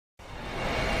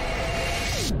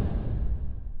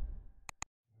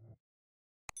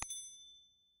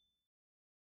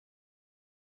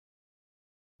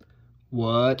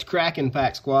What's cracking,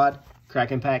 Pack Squad?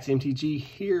 Cracking Packs MTG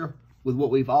here with what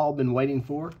we've all been waiting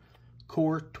for.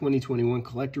 Core 2021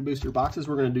 Collector Booster boxes.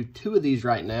 We're going to do two of these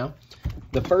right now.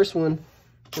 The first one,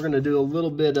 we're going to do a little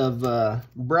bit of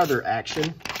brother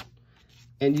action.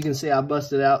 And you can see I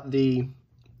busted out the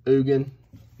Ugin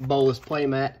Bolas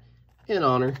playmat in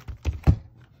honor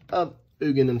of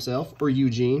Ugin himself, or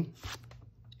Eugene,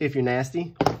 if you're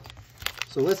nasty.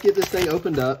 So let's get this thing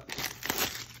opened up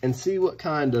and see what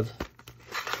kind of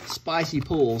spicy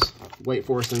pulls wait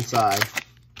for us inside.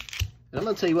 And I'm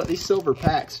going to tell you what, these silver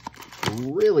packs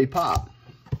really pop.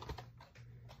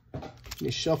 Let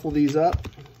me shuffle these up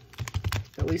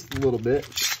at least a little bit.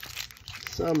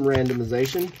 Some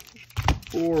randomization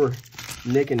for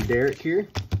Nick and Derek here.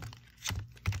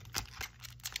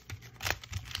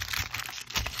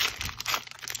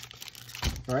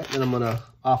 All right, then I'm going to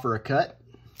offer a cut.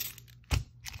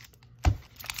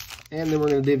 And then we're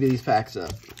going to divvy these packs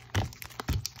up.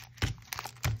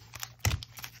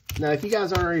 Now, if you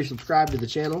guys aren't already subscribed to the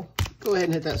channel, go ahead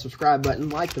and hit that subscribe button,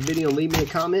 like the video, and leave me a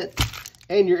comment,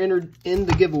 and you're entered in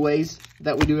the giveaways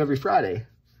that we do every Friday.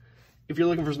 If you're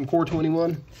looking for some Core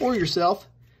 21 for yourself,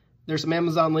 there's some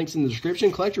Amazon links in the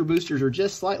description. Collector boosters are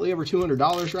just slightly over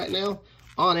 $200 right now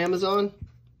on Amazon,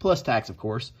 plus tax, of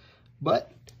course.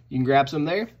 But you can grab some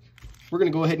there. We're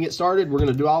going to go ahead and get started. We're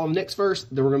going to do all of Nick's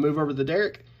first, then we're going to move over to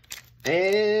Derek.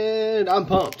 And I'm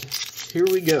pumped. Here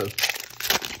we go.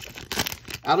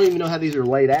 I don't even know how these are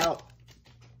laid out.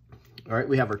 All right,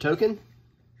 we have our token.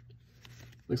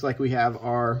 Looks like we have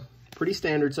our pretty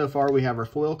standard so far. We have our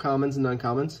foil commons and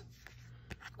uncommons.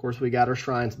 Of course, we got our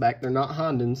shrines back. They're not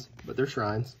Hondens, but they're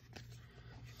shrines.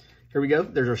 Here we go.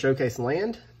 There's our showcase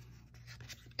land.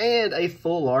 And a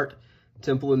full art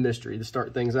Temple of Mystery to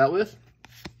start things out with.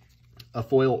 A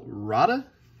foil Rada.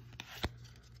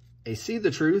 A See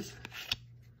the Truth.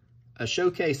 A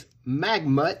showcase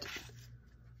Magmut.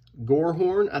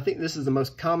 Gorehorn, I think this is the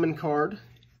most common card.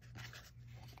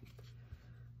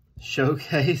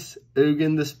 Showcase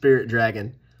Ugin the Spirit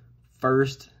Dragon.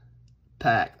 First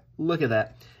pack. Look at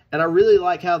that. And I really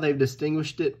like how they've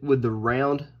distinguished it with the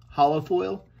round hollow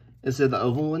foil instead of the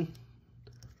oval one.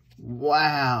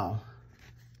 Wow.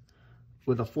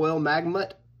 With a foil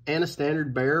Magmut and a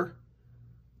standard bearer.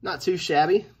 Not too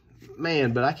shabby.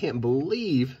 Man, but I can't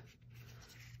believe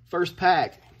first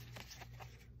pack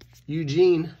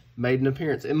Eugene made an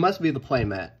appearance. It must be the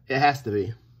playmat. It has to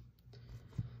be.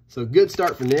 So good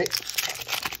start for Nick.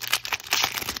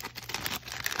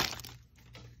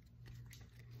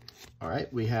 All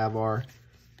right, we have our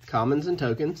commons and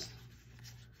tokens.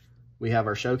 We have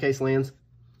our showcase lands.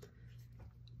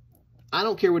 I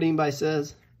don't care what anybody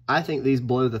says. I think these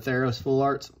blow the Theros full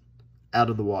arts out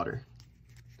of the water.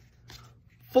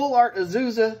 Full art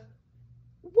Azusa.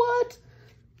 What?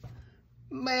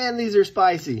 Man, these are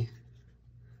spicy.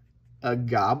 A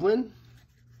goblin,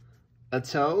 a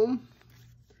tome,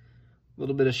 a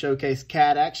little bit of showcase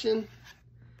cat action,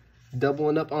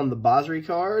 doubling up on the Basri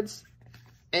cards,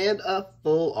 and a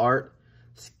full art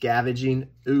Scavenging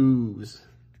Ooze.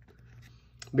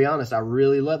 To be honest, I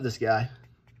really love this guy.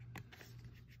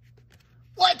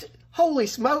 What? Holy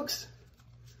smokes!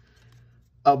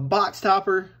 A box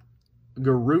topper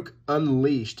Garruk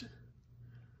Unleashed.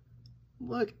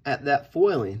 Look at that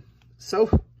foiling.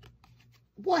 So,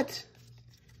 what?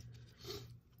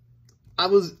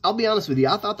 I'll be honest with you,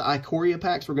 I thought the Ikoria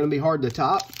packs were going to be hard to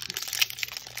top.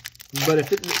 But if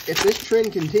this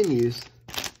trend continues,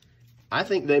 I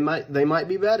think they might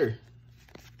be better.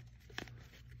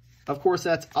 Of course,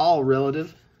 that's all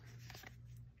relative.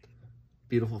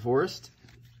 Beautiful Forest.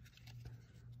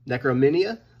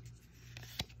 Necromania.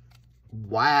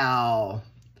 Wow.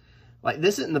 Like,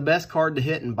 this isn't the best card to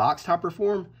hit in box topper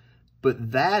form,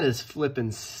 but that is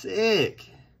flipping sick.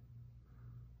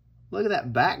 Look at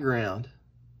that background.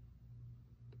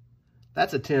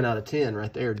 That's a 10 out of 10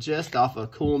 right there, just off a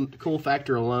cool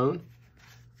factor alone.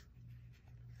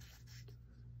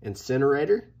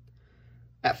 Incinerator.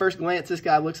 At first glance, this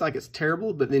guy looks like it's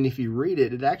terrible, but then if you read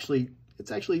it,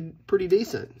 it's actually pretty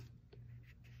decent.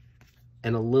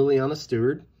 And a Liliana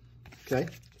Steward. Okay.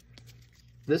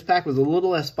 This pack was a little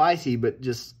less spicy, but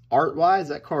just art-wise,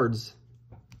 that card's,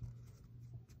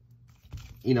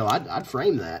 you know, I'd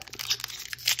frame that.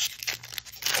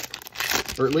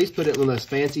 Or at least put it in those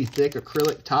fancy, thick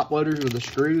acrylic top loaders with the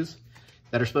screws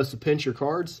that are supposed to pinch your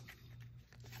cards.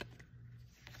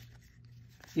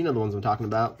 You know the ones I'm talking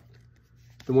about.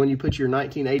 The one you put your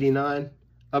 1989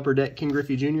 Upper Deck King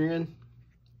Griffey Jr. in.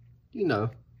 You know.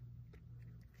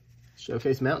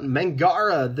 Showcase Mountain.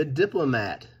 Mangara, the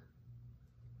Diplomat.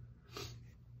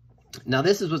 Now,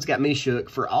 this is what's got me shook.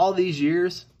 For all these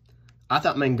years, I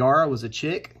thought Mangara was a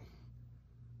chick,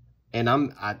 and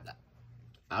I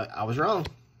was wrong.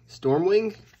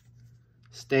 Stormwing,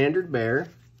 Standard Bearer,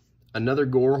 another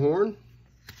Gorehorn,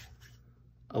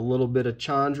 a little bit of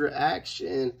Chandra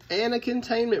action, and a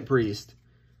Containment Priest.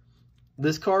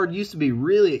 This card used to be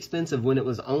really expensive when it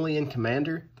was only in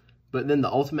Commander, but then the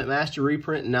Ultimate Master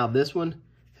reprint, and now this one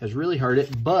has really hurt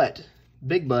it. But,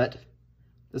 big but,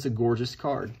 that's a gorgeous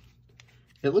card.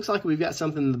 It looks like we've got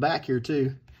something in the back here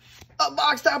too. A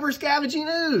Box Topper Scavenging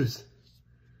Ooze!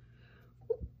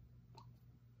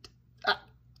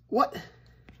 What?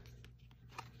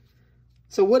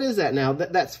 So what is that now?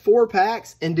 That's 4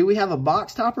 packs, and do we have a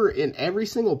Box Topper in every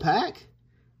single pack?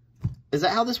 Is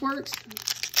that how this works?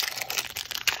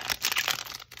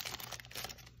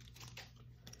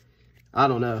 I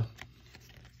don't know.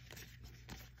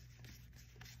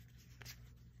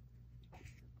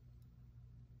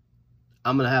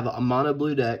 I'm going to have a mono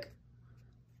blue deck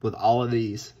with all of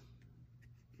these.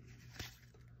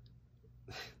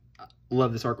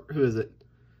 Love this artwork. Who is it?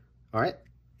 All right.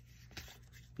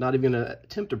 Not even going to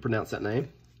attempt to pronounce that name.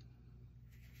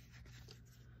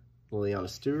 Liliana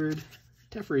Stewart.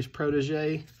 Teferi's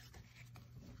protege.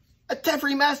 A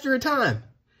Teferi Master of Time.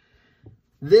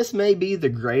 This may be the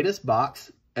greatest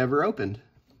box ever opened.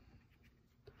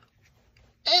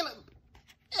 And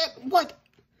what?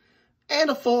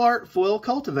 And a full art foil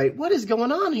Cultivate. What is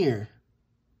going on here?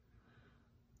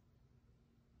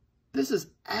 This is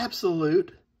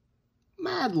absolute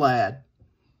mad lad.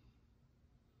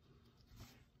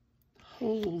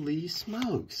 Holy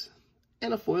smokes.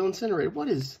 And a foil Incinerator. What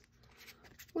is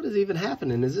even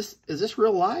happening? Is this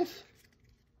real life?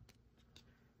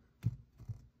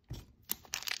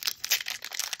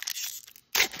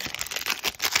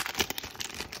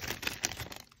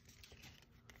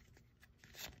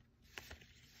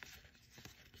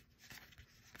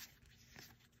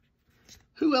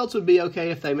 Who else would be okay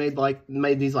if they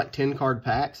made these like 10 card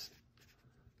packs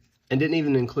and didn't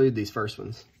even include these first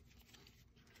ones?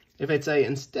 If they'd say,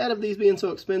 instead of these being so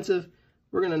expensive,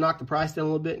 we're going to knock the price down a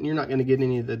little bit and you're not going to get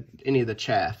any of the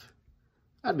chaff.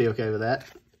 I'd be okay with that.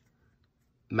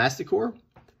 Masticore.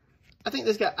 I think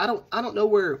this guy, I don't know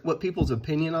what people's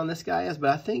opinion on this guy is, but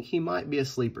I think he might be a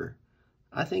sleeper.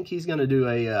 I think he's going to do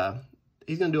a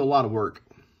lot of work.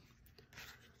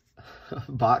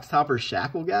 Box Topper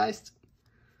Shacklegeist.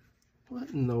 What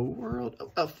in the world?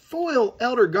 A foil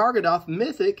Elder Gargadoth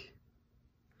Mythic.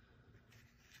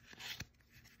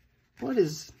 What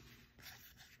is...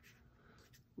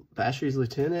 Bashery's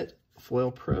Lieutenant,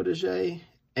 foil Protege,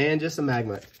 and just a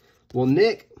Magma. Well,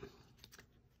 Nick,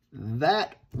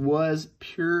 that was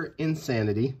pure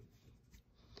insanity.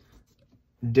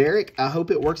 Derek, I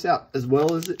hope it works out as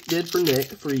well as it did for Nick,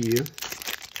 for you.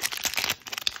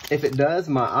 If it does,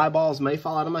 my eyeballs may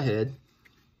fall out of my head.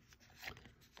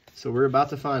 So we're about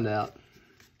to find out.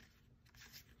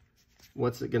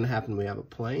 What's it going to happen? We have a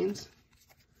Plains.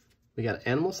 We got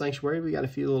Animal Sanctuary. We got a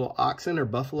few little oxen or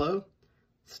buffalo.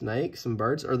 Snake, some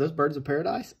birds. Are those birds of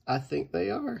paradise? I think they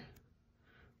are.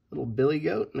 Little billy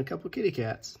goat and a couple kitty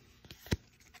cats.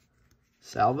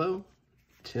 Salvo.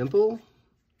 Temple.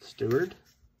 Steward.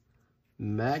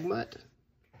 Magmut.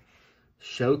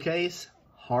 Showcase.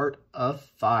 Heart of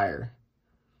Fire.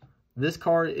 This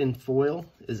card in foil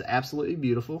is absolutely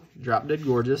beautiful. Drop dead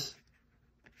gorgeous.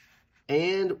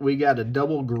 And we got a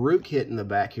double Garruk hit in the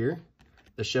back here.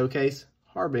 The Showcase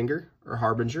Harbinger, or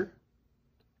Harbinger.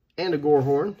 And a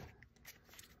Gorehorn.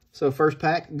 So first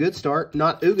pack, good start.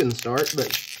 Not Ugin start,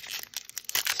 but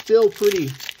still pretty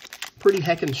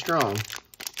heckin' strong.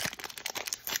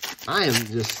 I'm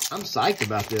psyched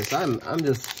about this. I'm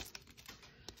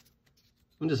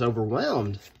just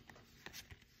overwhelmed.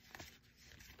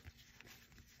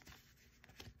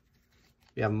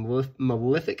 We have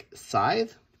Malefic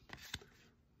Scythe.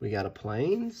 We got a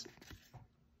Plains.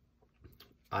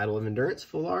 Idol of Endurance,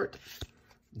 full art.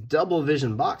 Double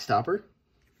Vision Box Topper.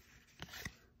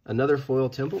 Another foil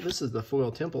Temple. This is the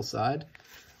foil Temple side.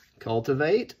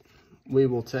 Cultivate. We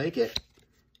will take it.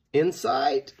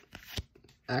 Insight.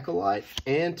 Acolyte.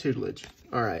 And Tutelage.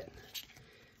 All right.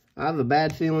 I have a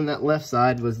bad feeling that left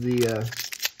side was the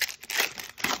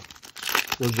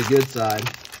good side.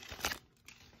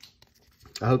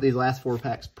 I hope these last 4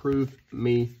 packs prove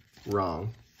me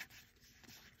wrong.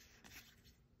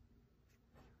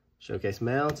 Showcase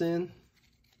Mountain.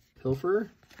 Pilferer.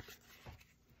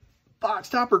 Box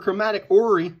Topper Chromatic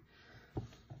Ori.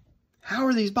 How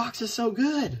are these boxes so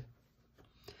good?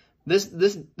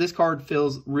 This card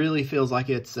really feels like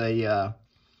it's a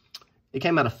it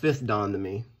came out of 5th Dawn to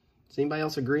me. Does anybody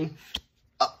else agree?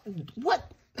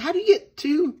 What? How do you get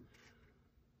two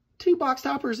 2 box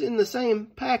toppers in the same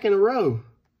pack in a row.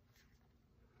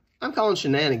 I'm calling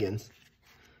shenanigans.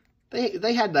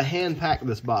 They had to hand pack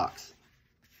this box.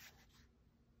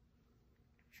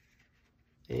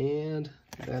 And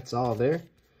that's all there.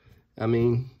 I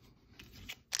mean,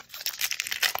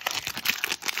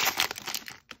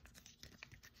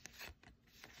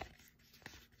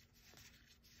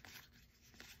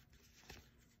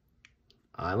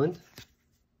 Island,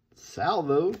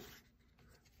 Salvo,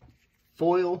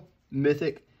 Foil,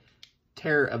 Mythic,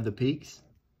 Terror of the Peaks.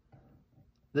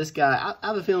 This guy, I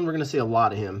have a feeling we're going to see a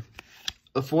lot of him.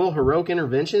 A foil Heroic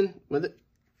Intervention with it,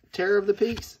 Terror of the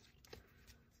Peaks.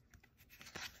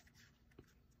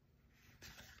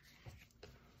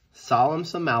 Solemn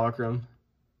Simulacrum,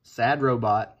 Sad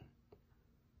Robot,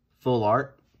 Full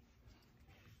Art.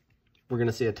 We're going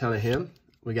to see a ton of him.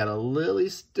 We got a Lily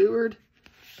Steward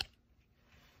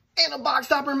and a Box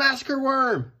Topper Massacre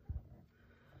Worm.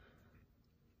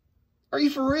 Are you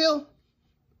for real?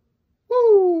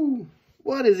 Woo!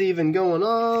 What is even going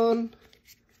on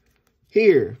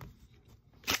here?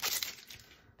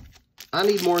 I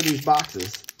need more of these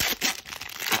boxes.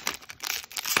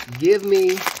 Give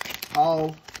me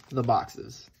all the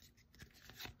boxes.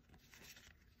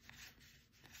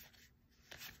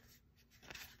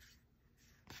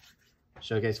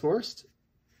 Showcase Forest,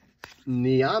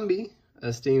 Niambi,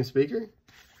 a Steam Speaker.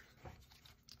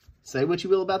 Say what you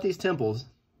will about these temples,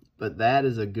 but that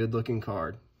is a good looking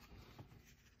card.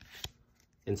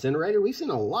 Incinerator, we've seen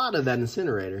a lot of that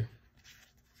Incinerator.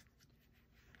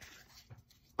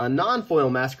 A non-foil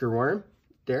Massacre Worm.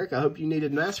 Derek, I hope you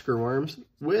needed Massacre Worms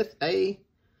with a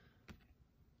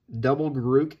double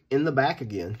Garruk in the back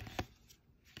again.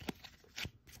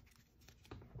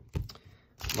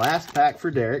 Last pack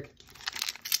for Derek.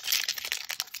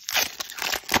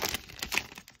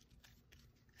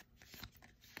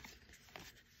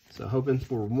 So hoping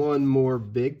for one more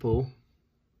big pull.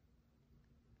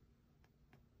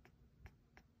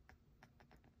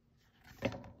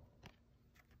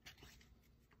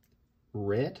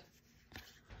 Red.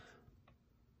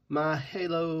 My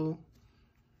Halo.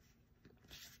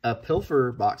 A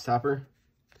Pilfer Box Topper.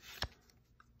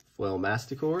 Foil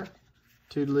Masticore.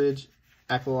 Tutelage.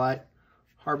 Acolyte.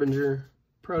 Harbinger.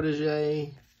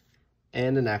 Protege.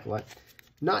 And an Acolyte.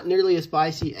 Not nearly as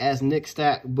spicy as Nick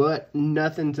Stack, but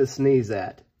nothing to sneeze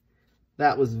at.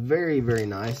 That was very, very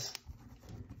nice.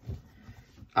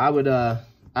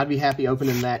 I'd be happy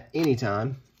opening that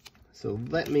anytime. So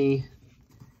let me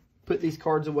put these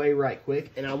cards away right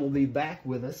quick, and I will be back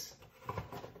with us.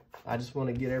 I just want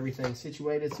to get everything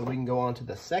situated so we can go on to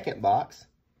the second box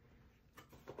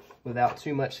without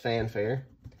too much fanfare.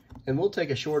 And we'll take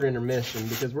a short intermission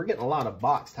because we're getting a lot of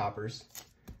box toppers.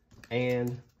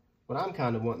 And what I'm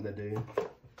kind of wanting to do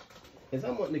is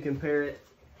I'm wanting to compare it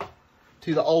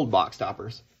to the old box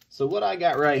toppers. So what I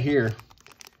got right here,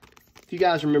 if you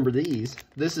guys remember these,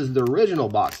 this is the original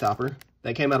box topper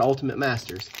that came out of Ultimate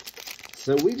Masters.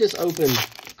 So we just opened,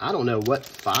 I don't know what,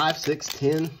 5, 6,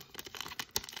 10,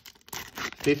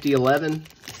 50, 11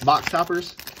 box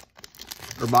toppers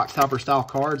or box topper style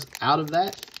cards out of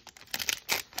that.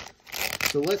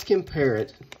 So let's compare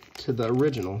it to the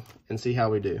original and see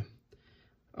how we do.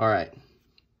 All right.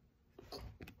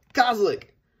 Kozilek,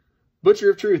 Butcher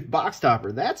of Truth box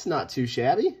topper. That's not too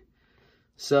shabby.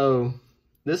 So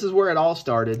this is where it all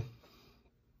started.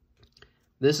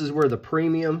 This is where the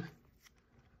premium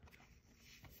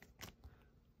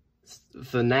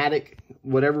Fanatic,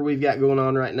 whatever we've got going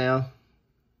on right now,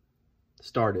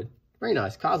 started. Very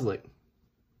nice. Kozilek.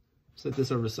 Set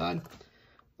this over to the side.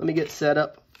 Let me get set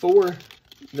up for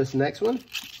this next one.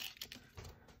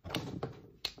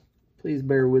 Please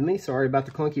bear with me. Sorry about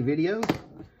the clunky video,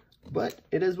 but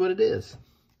it is what it is.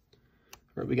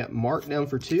 All right, we got Mark down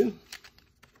for 2.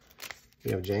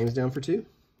 We have James down for 2.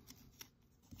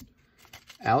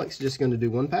 Alex just going to do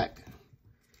 1 pack.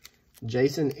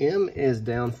 Jason M is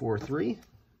down for 3.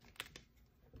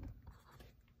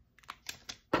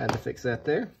 Had to fix that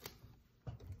there.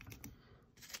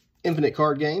 Infinite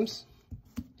Card Games.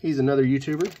 He's another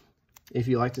YouTuber if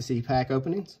you like to see pack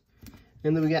openings.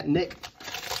 And then we got Nick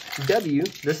W.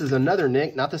 This is another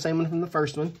Nick, not the same one from the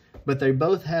first one, but they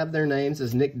both have their names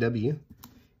as Nick W.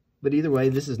 But either way,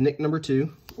 this is Nick number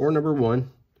 2 or number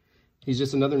 1. He's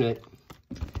just another Nick.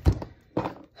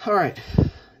 All right,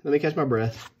 let me catch my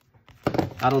breath.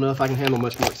 I don't know if I can handle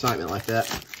much more excitement like that.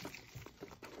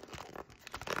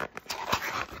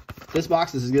 This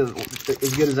box is as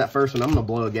good as that first one. I'm gonna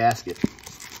blow a gasket.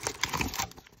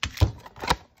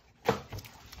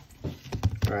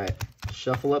 All right,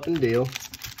 shuffle up and deal.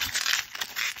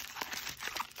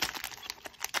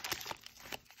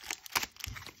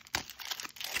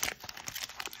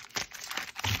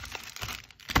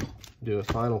 Do a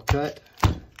final cut.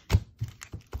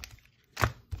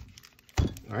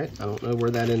 All right, I don't know where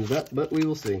that ended up, but we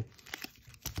will see.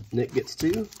 Nick gets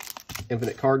 2.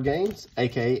 Infinite Card Games,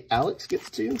 aka Alex, gets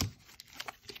 2.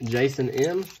 Jason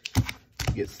M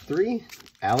gets 3.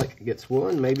 Alec gets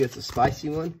 1. Maybe it's a spicy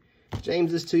one.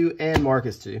 James is 2, and Mark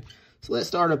is 2. So let's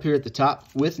start up here at the top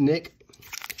with Nick.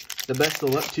 The best of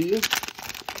luck to you.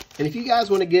 And if you guys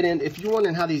want to get in, if you're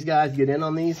wondering how these guys get in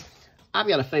on these, I've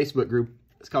got a Facebook group.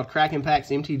 It's called Cracking Packs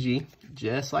MTG,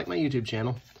 just like my YouTube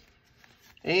channel.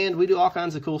 And we do all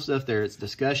kinds of cool stuff there. It's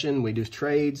discussion. We do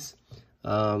trades.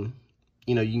 You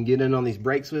know, you can get in on these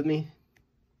breaks with me.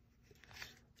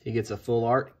 He gets a full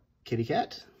art kitty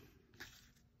cat.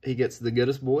 He gets the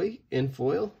Goodest Boy in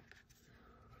foil.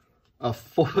 A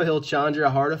foil Chandra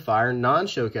Heart of Fire,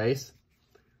 non-showcase.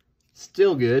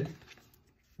 Still good.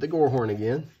 The Gorehorn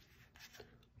again.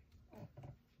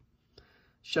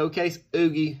 Showcase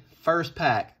Oogie, first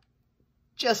pack.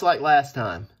 Just like last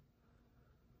time.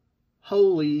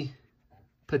 Holy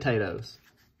potatoes.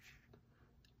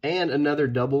 And another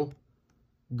double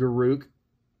Garruk.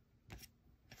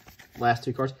 Last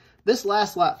 2 cards. This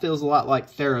last slot feels a lot like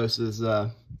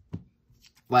Theros'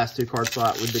 last 2 card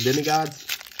slot with the Demigods.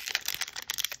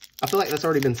 I feel like that's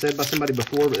already been said by somebody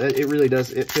before, but it really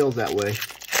does. It feels that way.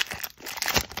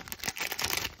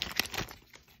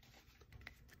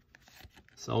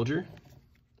 Soldier.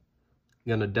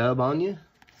 Gonna dub on you.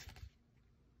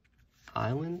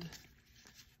 Island.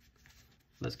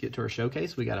 Let's get to our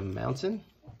showcase. We got a Mountain.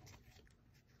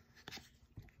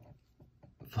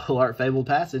 Full Art Fabled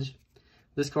Passage.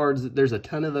 This card's, there's a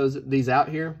ton of these out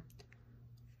here,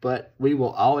 but we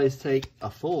will always take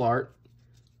a full art.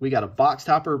 We got a Box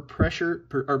Topper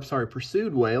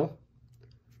Pursued Whale.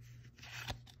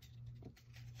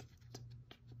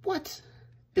 What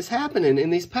is happening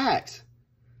in these packs?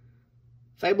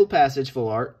 Fabled Passage, full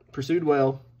art. Pursued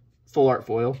Whale, full art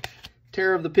foil.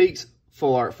 Terror of the Peaks,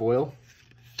 full art foil.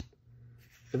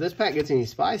 If this pack gets any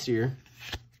spicier,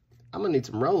 I'm going to need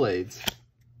some Rolaids.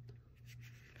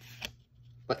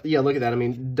 But yeah, look at that. I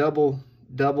mean, double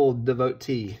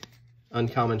Devotee.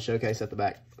 Uncommon showcase at the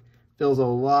back. Feels a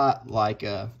lot like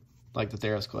the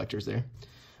Theros collectors there.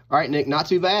 All right, Nick, not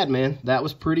too bad, man. That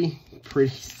was pretty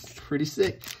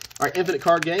sick. All right, Infinite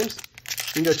Card Games.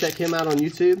 You can go check him out on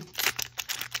YouTube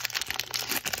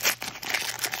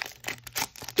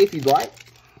if you'd like.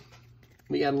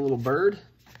 We got a little bird.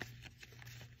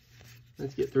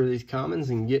 Let's get through these commons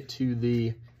and get to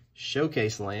the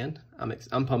showcase land.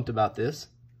 I'm pumped about this.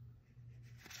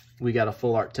 We got a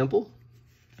full art temple.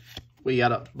 We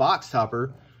got a Box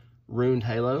Topper Runed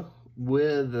Halo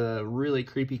with a really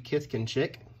creepy Kithkin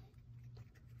chick.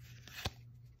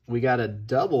 We got a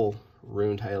double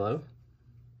Runed Halo.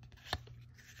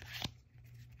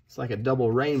 It's like a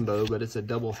double rainbow, but it's a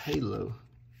double halo.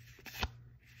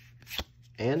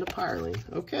 And a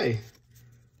Pyreling. Okay.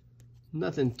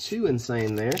 Nothing too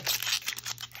insane there.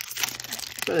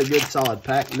 But a good solid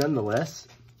pack nonetheless.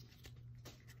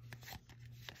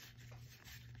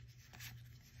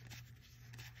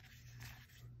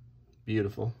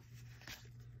 Beautiful.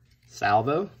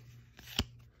 Salvo.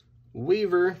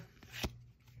 Weaver.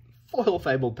 Foil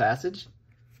Fabled Passage.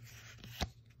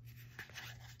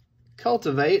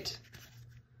 Cultivate.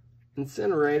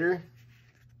 Incinerator.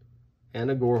 And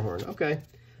a Gorehorn. Okay.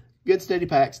 Good steady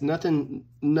packs. Nothing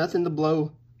to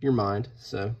blow your mind.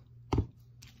 So.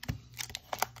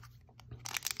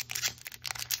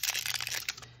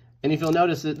 And if you'll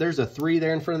notice that there's a 3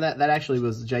 there in front of that. That actually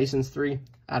was Jason's 3.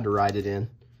 I had to write it in.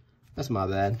 That's my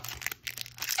bad.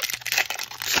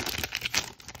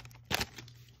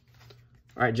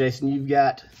 All right, Jason, you've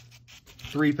got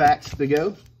 3 packs to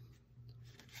go.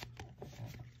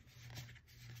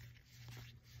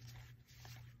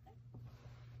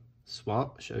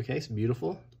 Swamp Showcase,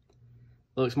 beautiful.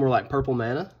 Looks more like Purple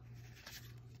Mana.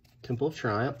 Temple of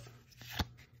Triumph.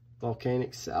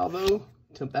 Volcanic Salvo.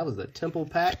 That was the Temple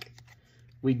pack.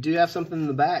 We do have something in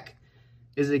the back.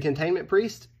 Is it a Containment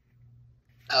Priest?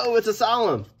 Oh, it's a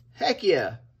Solemn. Heck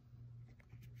yeah.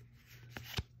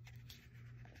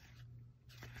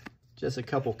 Just a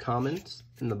couple commons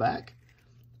in the back.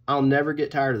 I'll never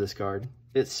get tired of this card.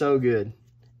 It's so good.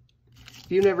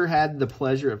 If you've never had the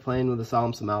pleasure of playing with a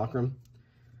Solemn Simulacrum,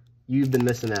 you've been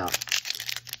missing out.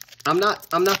 I'm not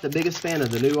the biggest fan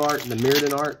of the new art. The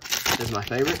Mirrodin art is my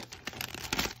favorite.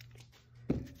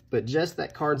 But just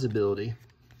that card's ability.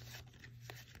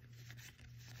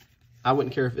 I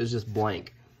wouldn't care if it was just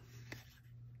blank.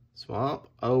 Swamp.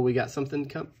 Oh, we got something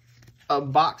come. A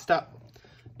Box Top.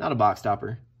 Not a Box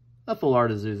Topper. A full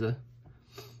art Azusa.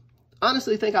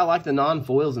 Honestly think I like the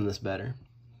non-foils in this better.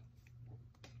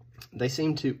 They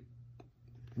seem to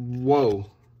Whoa.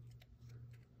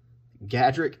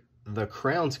 Gadrick the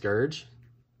Crown Scourge.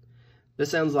 This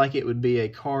sounds like it would be a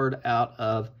card out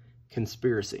of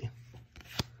Conspiracy.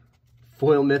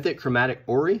 Foil Mythic Chromatic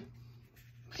Ori.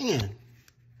 Man.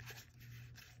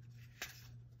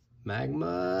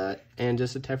 Magma and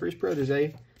just a Teferi's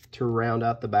Protege to round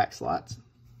out the back slots.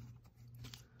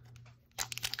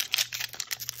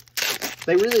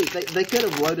 They could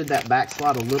have loaded that back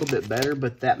slot a little bit better,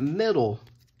 but that the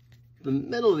middle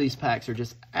of these packs are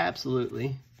just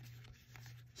absolutely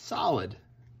solid.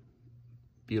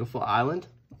 Beautiful Island.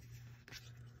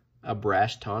 A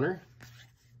Brash Taunter.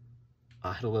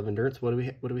 Idol of Endurance. What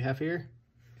do we have here?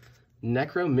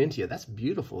 Necromentia. That's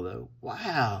beautiful though.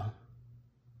 Wow.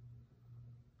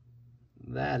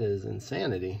 That is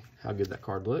insanity how good that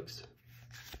card looks.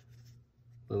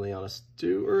 Liliana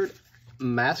Stewart.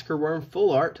 Massacre Worm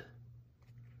Full Art.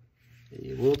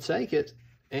 You will take it.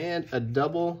 And a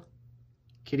double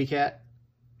Kitty Cat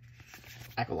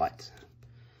Acolytes.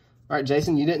 All right,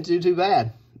 Jason, you didn't do too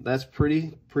bad. That's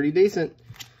pretty decent.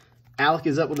 Alec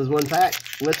is up with his one pack.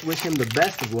 Let's wish him the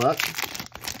best of luck.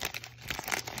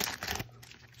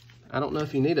 I don't know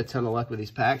if you need a ton of luck with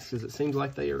these packs because it seems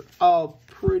like they are all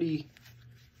pretty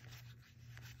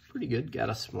good. Got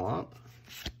a Swamp,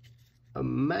 a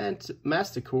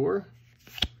Masticore,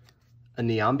 a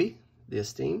Niambi, the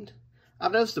Esteemed.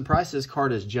 I've noticed the price of this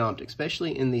card has jumped,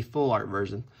 especially in the full art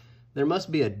version. There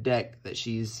must be a deck that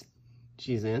she's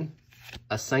in.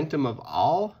 A Sanctum of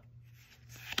All.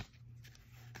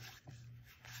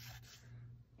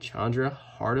 Chandra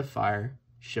Heart of Fire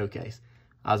Showcase.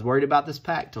 I was worried about this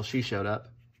pack till she showed up.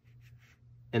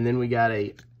 And then we got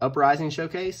a Uprising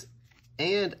Showcase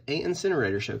and a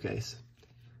Incinerator Showcase.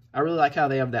 I really like how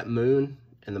they have that moon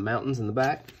and the mountains in the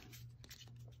back.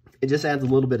 It just adds a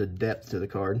little bit of depth to the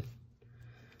card.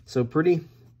 So pretty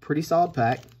solid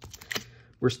pack.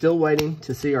 We're still waiting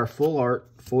to see our full art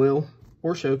foil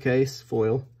or showcase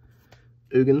foil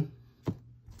Ugin.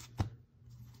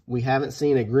 We haven't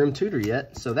seen a Grim Tutor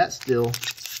yet, so that still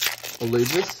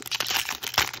eludes us.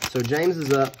 So James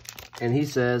is up, and he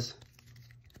says,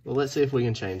 well, let's see if we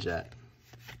can change that.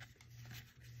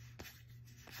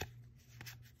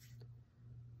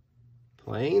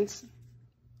 Plains,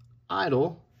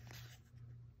 Idol,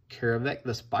 Karavek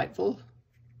the Spiteful,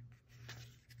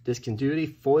 Discontinuity,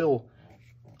 Foil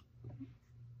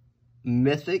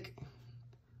Mythic.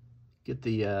 Get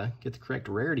the correct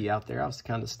rarity out there. I was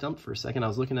kind of stumped for a second. I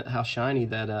was looking at how shiny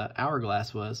that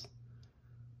Hourglass was.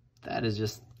 That is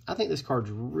just, I think this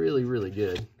card's really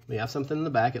good. We have something in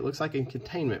the back. It looks like a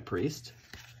Containment Priest.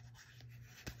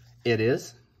 It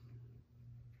is.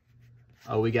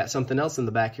 Oh, we got something else in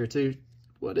the back here too.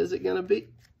 What is it gonna be?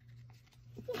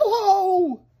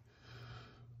 Whoa!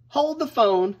 Hold the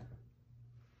phone.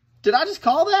 Did I just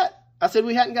call that? I said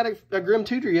we hadn't got a Grim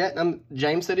Tutor yet.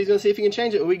 James said he's going to see if he can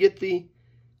change it. We get the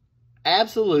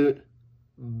absolute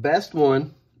best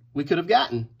one we could have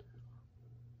gotten.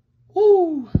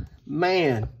 Woo!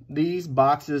 Man, these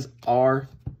boxes are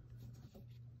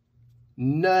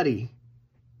nutty.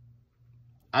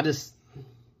 I don't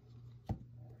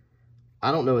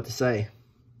know what to say.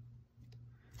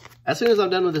 As soon as I'm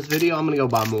done with this video, I'm going to go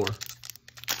buy more.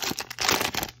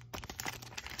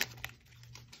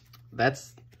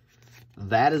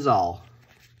 That is all.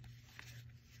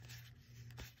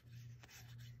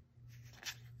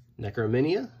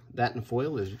 Necromenia, that in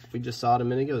foil is, we just saw it a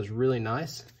minute ago, is really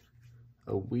nice.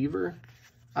 A Weaver.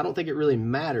 I don't think it really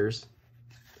matters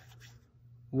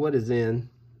what is in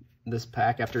this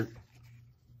pack after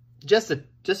just a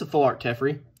full art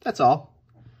Teferi. That's all.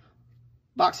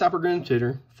 Box Hopper Grim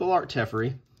Tutor, full art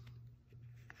Teferi,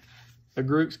 a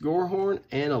Grook's Gorehorn,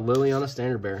 and a Liliana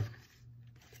Standard Bearer.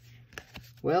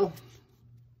 Well,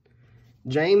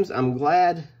 James, I'm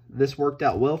glad this worked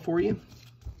out well for you.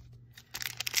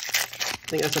 I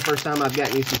think that's the first time I've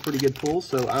gotten you some pretty good pulls,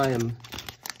 so I am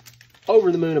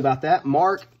over the moon about that.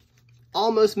 Mark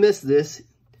almost missed this.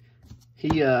 He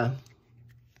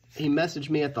messaged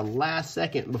me at the last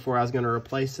second before I was going to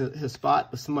replace his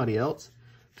spot with somebody else.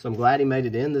 So I'm glad he made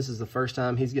it in. This is the first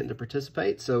time he's getting to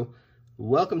participate. So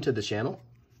welcome to the channel.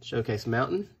 Showcase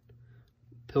Mountain,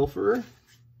 Pilferer,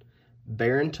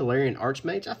 Baron Tolarian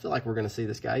Archmage. I feel like we're going to see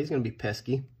this guy. He's going to be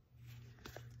pesky.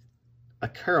 A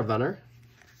Caravaner.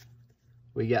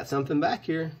 We got something back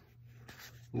here.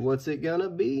 What's it going to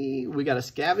be? We got a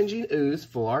Scavenging Ooze,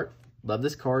 full art. Love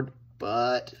this card,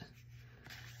 but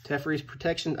Teferi's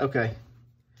Protection. Okay.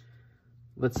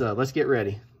 Let's get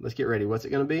ready. Let's get ready. What's it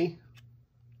going to be?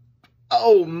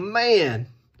 Oh, man.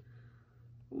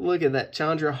 Look at that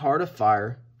Chandra Heart of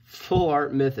Fire, full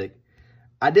art Mythic.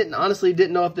 I honestly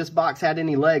didn't know if this box had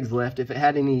any legs left, if it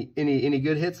had any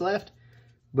good hits left,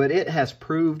 but it has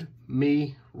proved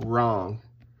me wrong.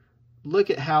 Look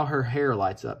at how her hair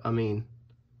lights up. I mean,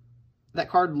 that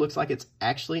card looks like it's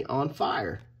actually on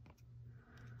fire.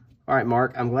 All right,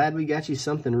 Mark, I'm glad we got you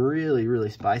something really, really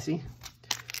spicy.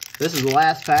 This is the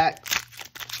last pack.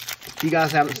 If you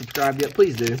guys haven't subscribed yet,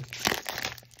 please do.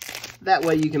 That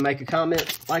way you can make a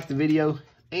comment, like the video,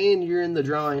 and you're in the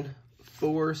drawing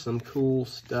for some cool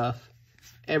stuff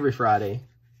every Friday.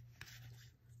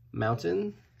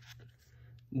 Mountain,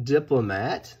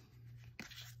 Diplomat,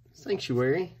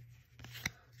 Sanctuary,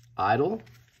 Idol.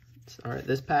 All right,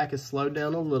 this pack is slowed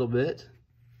down a little bit.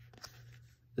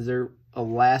 Is there a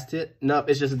last hit? Nope,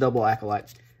 it's just a double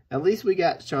Acolyte. At least we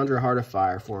got Chandra Heart of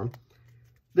Fire for him.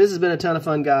 This has been a ton of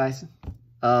fun, guys.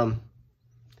 I'm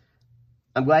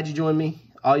glad you joined me.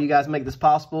 All you guys make this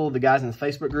possible. The guys in the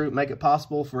Facebook group make it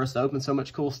possible for us to open so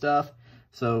much cool stuff.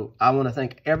 So I want to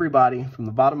thank everybody from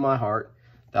the bottom of my heart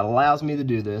that allows me to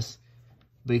do this,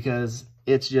 because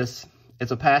it's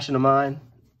a passion of mine,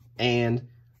 and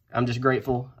I'm just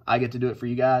grateful I get to do it for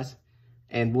you guys.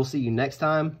 And we'll see you next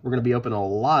time. We're going to be opening a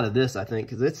lot of this, I think,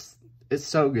 because it's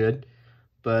so good.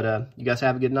 But you guys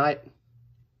have a good night.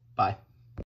 Bye.